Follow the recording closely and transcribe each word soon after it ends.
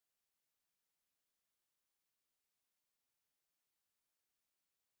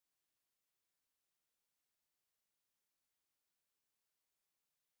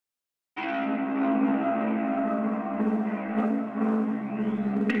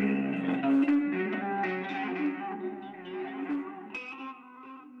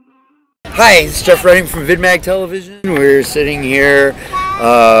Hi, it's Jeff Redding from VidMag Television. We're sitting here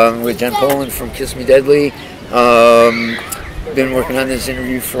with Jen Poland from Kiss Me Deadly. Been working on this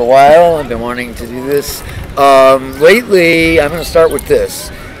interview for a while. I've been wanting to do this. Lately, I'm going to start with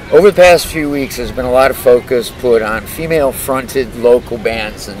this. Over the past few weeks, there's been a lot of focus put on female-fronted local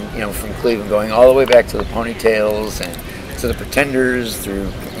bands, and from Cleveland, going all the way back to the Ponytails and to the Pretenders,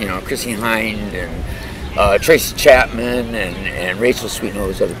 through Chrissy Hind and Tracy Chapman and Rachel Sweet and all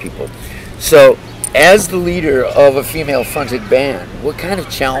those other people. So, as the leader of a female-fronted band, what kind of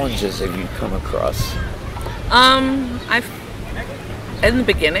challenges have you come across? In the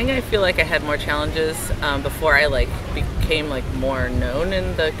beginning, I feel like I had more challenges before I became more known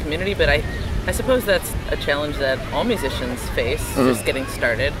in the community. But I suppose that's a challenge that all musicians face, just getting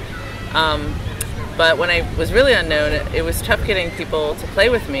started. But when I was really unknown, it was tough getting people to play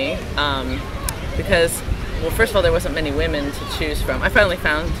with me because, well, first of all, there wasn't many women to choose from. I finally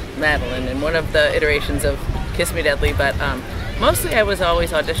found Mandolin in one of the iterations of Kiss Me Deadly, but mostly I was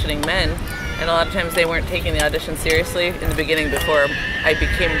always auditioning men, and a lot of times they weren't taking the audition seriously in the beginning before I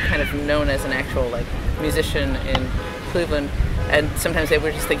became kind of known as an actual musician in Cleveland. And sometimes they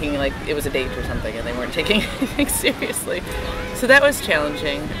were just thinking it was a date or something, and they weren't taking anything seriously. So that was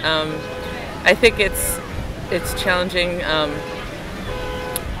challenging. I think it's challenging.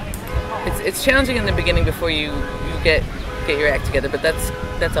 It's challenging in the beginning before you get your act together, but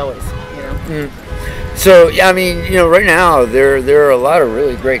that's always, So, yeah, I mean, right now there are a lot of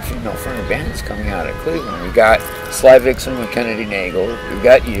really great female-fronted bands coming out of Cleveland. We've got Sly Vixen with Kennedy Nagel. We've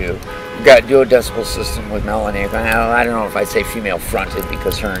got you. We've got Duo Decibel System with Melanie. I don't know if I'd say female-fronted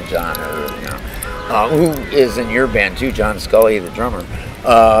because her and John are, who is in your band too, John Scully, the drummer.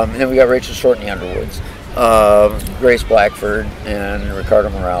 And then we got Rachel Short in the Underwoods, Grace Blackford, and Ricardo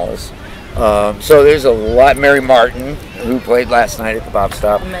Morales. So there's a lot. Mary Martin, who played last night at the Bop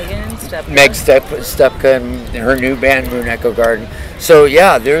Stop. Meg Stepka and her new band, Moon Echo Garden. So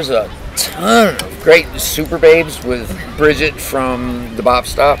yeah, there's a ton of great Super Babes with Bridget from the Bop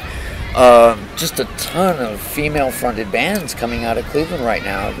Stop. Just a ton of female-fronted bands coming out of Cleveland right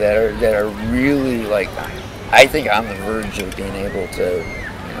now that are really I think on the verge of being able to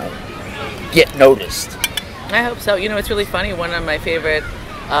get noticed. I hope so. It's really funny. One of my favorite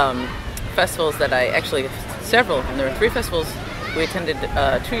festivals that several of them. There were 3 festivals we attended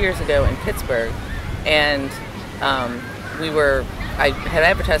 2 years ago in Pittsburgh, and I had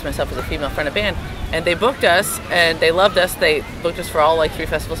advertised myself as a female-fronted band, and they booked us, and they loved us. They booked us for all 3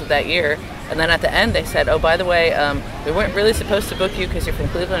 festivals of that year, and then at the end they said, oh, by the way, we weren't really supposed to book you because you're from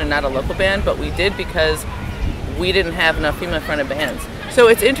Cleveland and not a local band, but we did because we didn't have enough female-fronted bands. So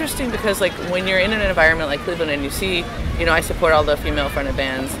it's interesting because when you're in an environment like Cleveland and you see, I support all the female-fronted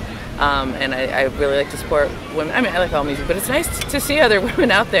bands, and I really like to support women. I mean, I like all music, but it's nice to see other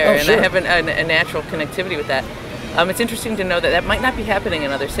women out there, and sure. I have a natural connectivity with that. It's interesting to know that might not be happening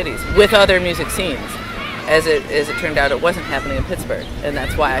in other cities with other music scenes. As it turned out, it wasn't happening in Pittsburgh, and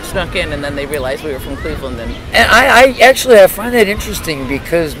that's why I snuck in, and then they realized we were from Cleveland. And I find that interesting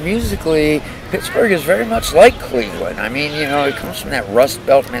because musically, Pittsburgh is very much like Cleveland. I mean, it comes from that Rust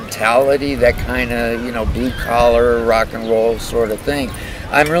Belt mentality, that kind of, blue-collar, rock and roll sort of thing.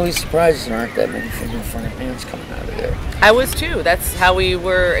 I'm really surprised there aren't that many female-fronted bands coming out of there. I was too. That's how we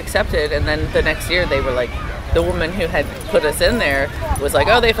were accepted, and then the next year they were the woman who had put us in there was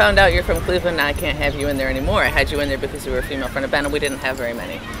oh, they found out you're from Cleveland, now I can't have you in there anymore. I had you in there because you were a female-fronted band, and we didn't have very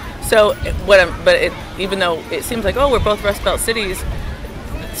many. So, even though it seems oh, we're both Rust Belt cities,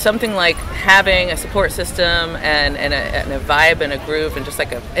 something like having a support system and a vibe and a groove and just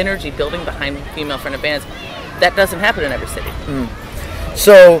an energy building behind female-fronted bands, that doesn't happen in every city.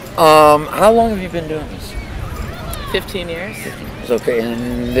 So, how long have you been doing this? 15 years. 15 years, okay.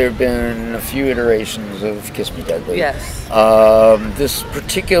 And there have been a few iterations of Kiss Me Deadly. Yes. This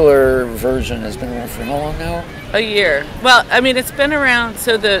particular version has been around for how long now? A year. Well, I mean, it's been around,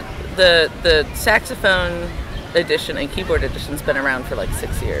 so the saxophone edition and keyboard edition's been around for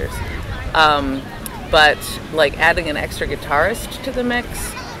 6 years. But adding an extra guitarist to the mix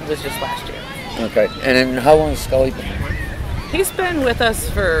was just last year. Okay. And then how long has Scully been here? He's been with us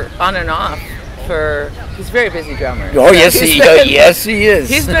for on and off. He's a very busy drummer. Oh, yes, he is.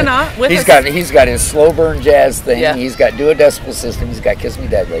 He's been on with us. He's got his slow burn jazz thing. Yeah. He's got Duo Decibel System. He's got Kiss Me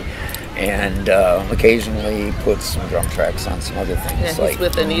Deadly, and occasionally puts some drum tracks on some other things. Yeah, he's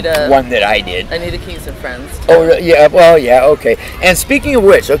with Anita. One that I did. Anita Keys and Friends. Oh, yeah. Well, yeah. Okay. And speaking of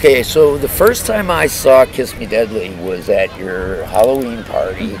which, okay. So the first time I saw Kiss Me Deadly was at your Halloween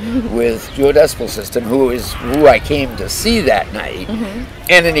party with Duo Decibel System, who I came to see that night,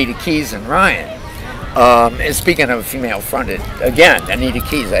 and Anita Keys and Ryan. And speaking of female fronted, again, Anita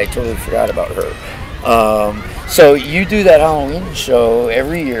Keys, I totally forgot about her. So you do that Halloween show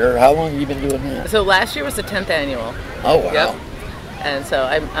every year. How long have you been doing that? So last year was the 10th annual. Oh, wow. Yep. And so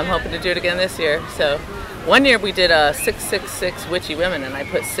I'm hoping to do it again this year. So one year we did a 666 Witchy Women, and I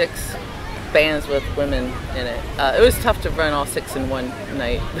put 6 bands with women in it. It was tough to run all 6 in one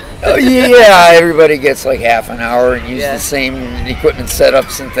night. Oh yeah, everybody gets like half an hour and use the same equipment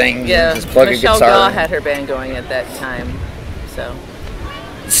setups and things. Yeah, and just plug Michelle a guitar. Gaw had her band going at that time. So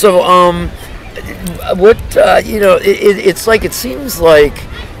what it's like. It seems like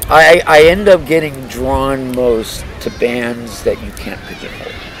I end up getting drawn most to bands that you can't pigeonhole.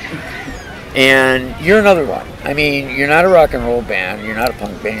 And you're another one. I mean, you're not a rock and roll band, you're not a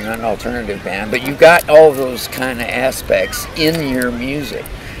punk band, you're not an alternative band, but you got all those kind of aspects in your music.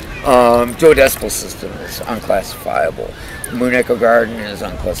 Joe Decibel System is unclassifiable. Moon Echo Garden is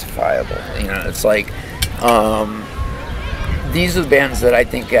unclassifiable. You know, it's like these are the bands that I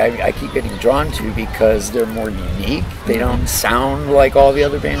think I keep getting drawn to because they're more unique. They don't sound like all the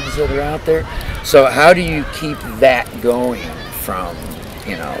other bands that are out there. So how do you keep that going from,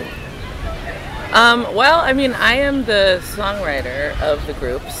 you know? Well, I mean, I am the songwriter of the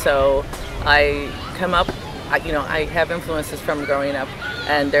group, so I come up, I have influences from growing up,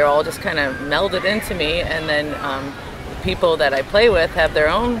 and they're all just kind of melded into me, and then people that I play with have their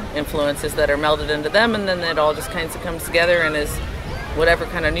own influences that are melded into them, and then it all just kind of comes together and is whatever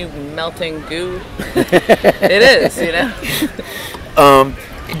kind of new melting goo it is, you know?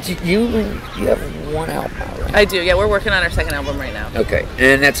 You have one album out, right? I do, yeah. We're working on our second album right now. Okay,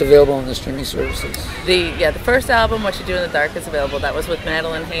 and that's available on the streaming services? The first album, What You Do in the Dark, is available. That was with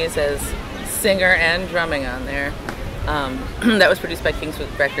Mandolin Hayes as singer and drumming on there. That was produced by Kingswood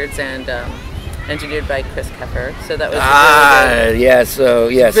Records and engineered by Chris Keffer. So that was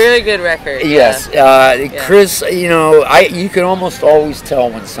really good record. Yes, yeah. Chris. You know, you can almost always tell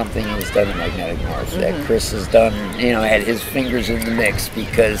when something is done in Magnetic North that Chris has done. You know, had his fingers in the mix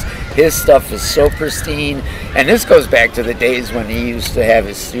because his stuff is so pristine. And this goes back to the days when he used to have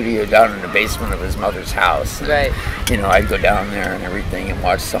his studio down in the basement of his mother's house. And, right. You know, I'd go down there and everything and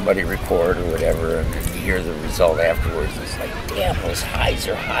watch somebody record or whatever, and then you hear the result afterwards. It's like, damn, those highs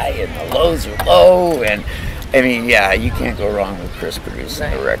are high and the lows are low. And I mean, yeah, you can't go wrong with Chris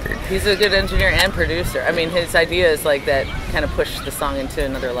producing a record. He's a good engineer and producer. I mean, his ideas like that kind of push the song into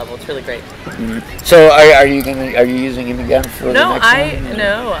another level. It's really great. So, are you using him again for the next one?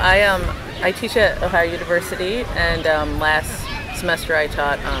 No, I teach at Ohio University, and last semester I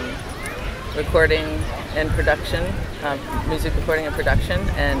taught recording and production, music recording and production,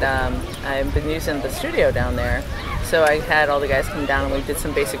 and I've been using the studio down there. So I had all the guys come down and we did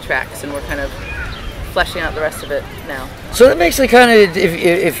some basic tracks, and we're kind of fleshing out the rest of it now. So that makes it kind of,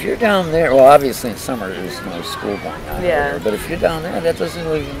 if you're down there, well, obviously in summer there's no school going on there, but if you're down there, that doesn't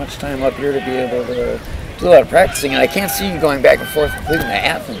leave you much time up here to be able to do a lot of practicing, and I can't see you going back and forth from Cleveland to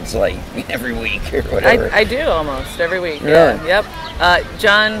Athens like every week or whatever. I do almost every week. Really? Yeah. Yep.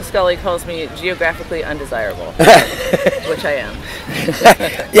 John Scully calls me geographically undesirable, which I am.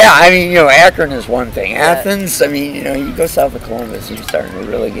 Yeah, I mean, you know, Akron is one thing. Athens, I mean, you know, you go south of Columbus, you're starting to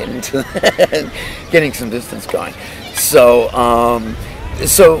really get into getting some distance going. So,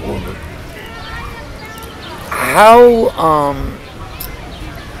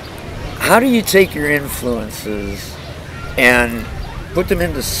 how do you take your influences and put them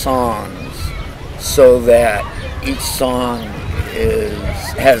into songs so that each song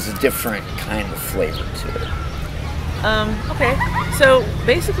has a different kind of flavor to it? Okay, so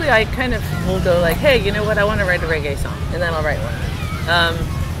basically I kind of will go like, hey, you know what, I want to write a reggae song, and then I'll write one.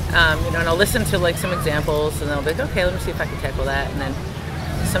 You know, and I'll listen to like some examples, and then I'll be like, okay, let me see if I can tackle that, and then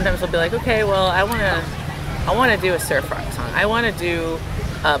sometimes I'll be like, okay, well, I want to do a surf rock song. I want to do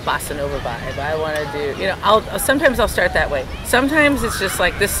a bossa nova vibe. I want to do, you know, sometimes I'll start that way. Sometimes it's just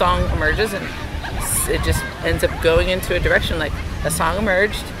like this song emerges and it just ends up going into a direction. Like a song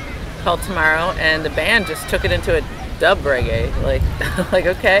emerged called Tomorrow, and the band just took it into a dub reggae. Like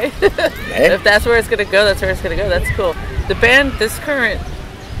okay, if that's where it's gonna go, that's where it's gonna go. That's cool. The band, this current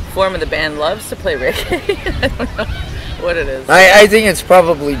form of the band, loves to play reggae. I don't know what it is. I think it's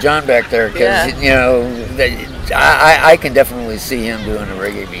probably John back there, because you know, I can definitely see him doing a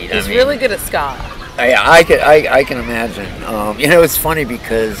reggae beat. He's really good at ska. I can imagine. You know, it's funny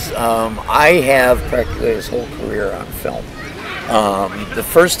because I have practically his whole career on film. The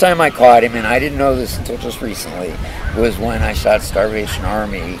first time I caught him, and I didn't know this until just recently, was when I shot Starvation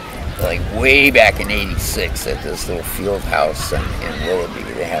Army, like way back in '86 at this little field house in Willoughby.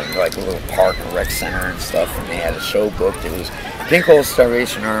 They had like a little park and rec center and stuff, and they had a show booked. It was Pink Hole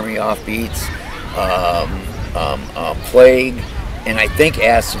Starvation Army Offbeats, Plague, and I think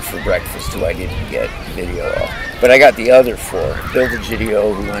Acid for Breakfast, who I didn't get video of. But I got the other four. Bill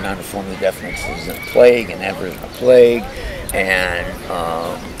DeGidio, who went on to form the Definitions in Plague, and that version of Plague,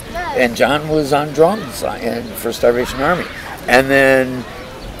 and John was on drums for Starvation Army. And then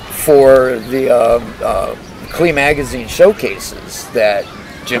for the Clee Magazine showcases that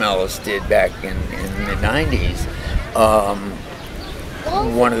Jim Ellis did back in the mid-90s,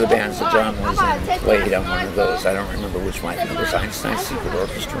 one of the bands that John was in played on one of those. I don't remember which one. I think it was Einstein's Secret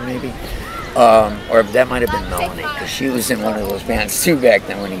Orchestra, maybe. Or that might have been Melanie, because she was in one of those bands too back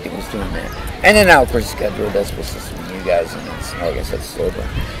then when he was doing that. And then now, of course, he's got Dro Decibel System and you guys, and it's, like I said, slow burn.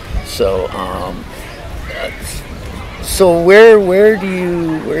 So where do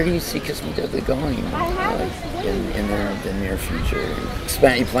you see Kiss Me Deadly going in the near future?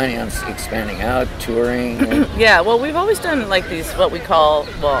 You planning on expanding out, touring? Yeah, well, we've always done like these what we call,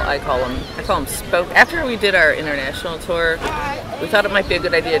 well, I call them spoke. After we did our international tour, we thought it might be a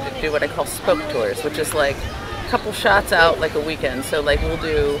good idea to do what I call spoke tours, which is like a couple shots out like a weekend. So like we'll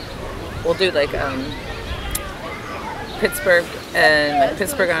do like Pittsburgh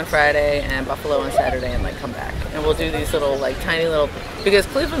on Friday and Buffalo on Saturday, and like come back, and we'll do these little like tiny little, because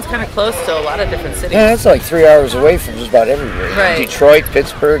Cleveland's kind of close to a lot of different cities. Yeah, it's like 3 hours away from just about everywhere. Right. Detroit,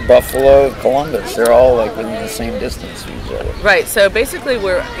 Pittsburgh, Buffalo, Columbus, they're all like within the same distance of each other. Right. So basically,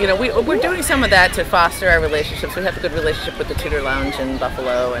 we're doing some of that to foster our relationships. We have a good relationship with the Tudor Lounge in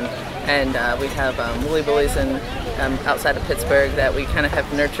Buffalo, and we have Woolly Bullies outside of Pittsburgh that we kind of have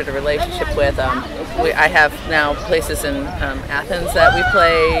nurtured a relationship with. I have now places in Athens that we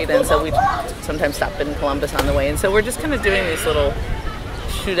played, and so we sometimes stop in Columbus on the way. And so we're just kind of doing these little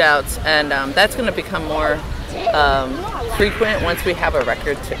shootouts, and that's going to become more frequent once we have a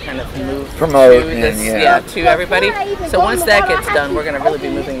record to kind of promote to everybody. So once that gets done, we're going to really be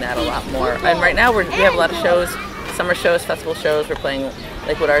moving that a lot more. And right now we have a lot of shows, summer shows, festival shows. We're playing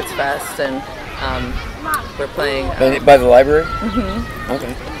Lakewood Arts Fest, and we're playing by the library. Mm-hmm.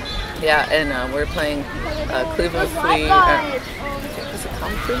 Okay. Yeah, and we're playing Cleveland Flea. Is it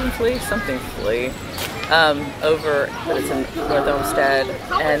called Cleveland Flea? Something Flea. Over, but it's in North Olmsted.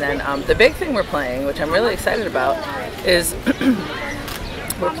 And then the big thing we're playing, which I'm really excited about, is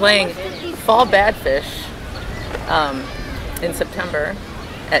we're playing Fall Badfish in September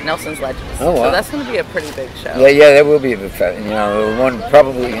at Nelson's Legends. Oh, wow. So that's going to be a pretty big show. Yeah, that will be a big festival. You know, one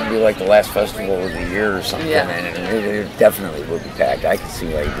probably going to be like the last festival of the year or something. Yeah. And it definitely will be packed. I can see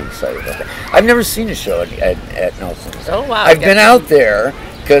why you'd be excited about that. I've never seen a show at Nelson's. Oh, wow. I've been out there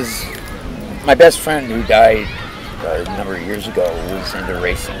because my best friend who died a number of years ago was into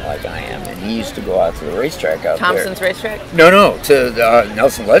racing like I am, and he used to go out to the racetrack out Thompson's there. racetrack? No, to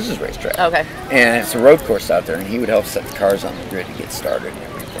Nelson Legends racetrack. Okay. And it's a road course out there, and he would help set the cars on the grid to get started and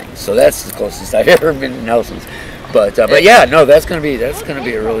everything. So that's the closest I've ever been to Nelson's. But yeah, no, that's gonna be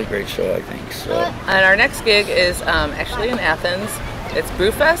a really great show, I think. So. And our next gig is actually in Athens. It's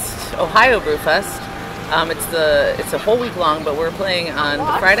Brewfest, Ohio Brewfest. It's a whole week long, but we're playing on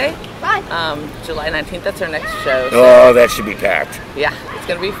Friday, July 19th. That's our next show. So, oh, that should be packed. Yeah, it's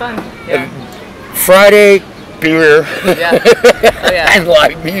gonna be fun. Yeah. Friday, beer, yeah. Oh, yeah. and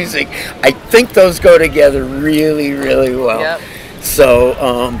live music. I think those go together really, really well. Yep. So,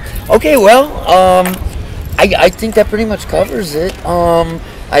 okay, well, I think that pretty much covers it.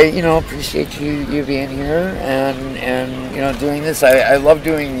 I appreciate you being here and doing this. I love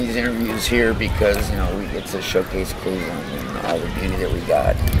doing these interviews here because we get to showcase Cleveland and all the beauty that we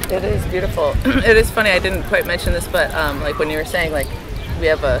got. It is beautiful. It is funny. I didn't quite mention this, but like when you were saying like we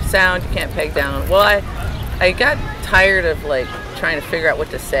have a sound you can't peg down. Well, I got tired of like trying to figure out what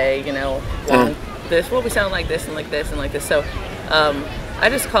to say. We sound like this and like this and like this. So I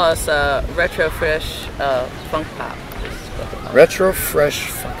just call us retro fresh funk pop. Retro fresh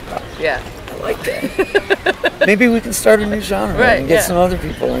funk pop. Yeah. I like that. Maybe we can start a new genre and get some other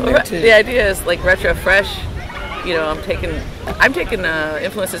people in there too. The idea is like retro fresh. I'm taking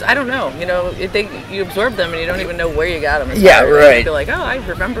influences. I don't know. You absorb them and you don't even know where you got them. Yeah, right. You feel like, oh, I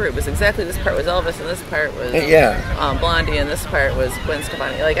remember it was exactly this part was Elvis and this part was Blondie and this part was Gwen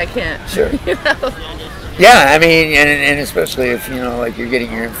Stefani. Like I can't. Sure. Yeah, I mean, and especially if like you're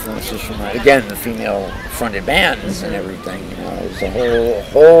getting your influences from again the female-fronted bands and everything. There's a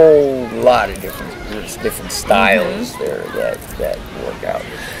whole lot of different styles there that work out.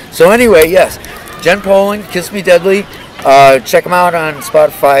 So anyway, yes, Jen Poland, Kiss Me Deadly. Check them out on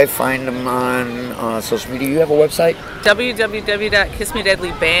Spotify. Find them on social media. You have a website?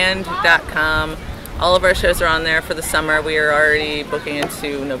 www.kissmedeadlyband.com. All of our shows are on there for the summer. We are already booking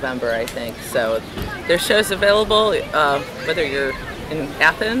into November, I think. So there's shows available, whether you're in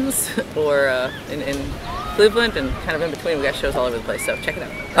Athens or in Cleveland, and kind of in between. We got shows all over the place, so check it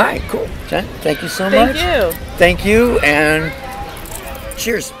out. All right, cool. Jen, thank you so Thank much. you. Thank you, and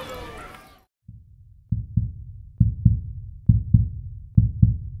cheers.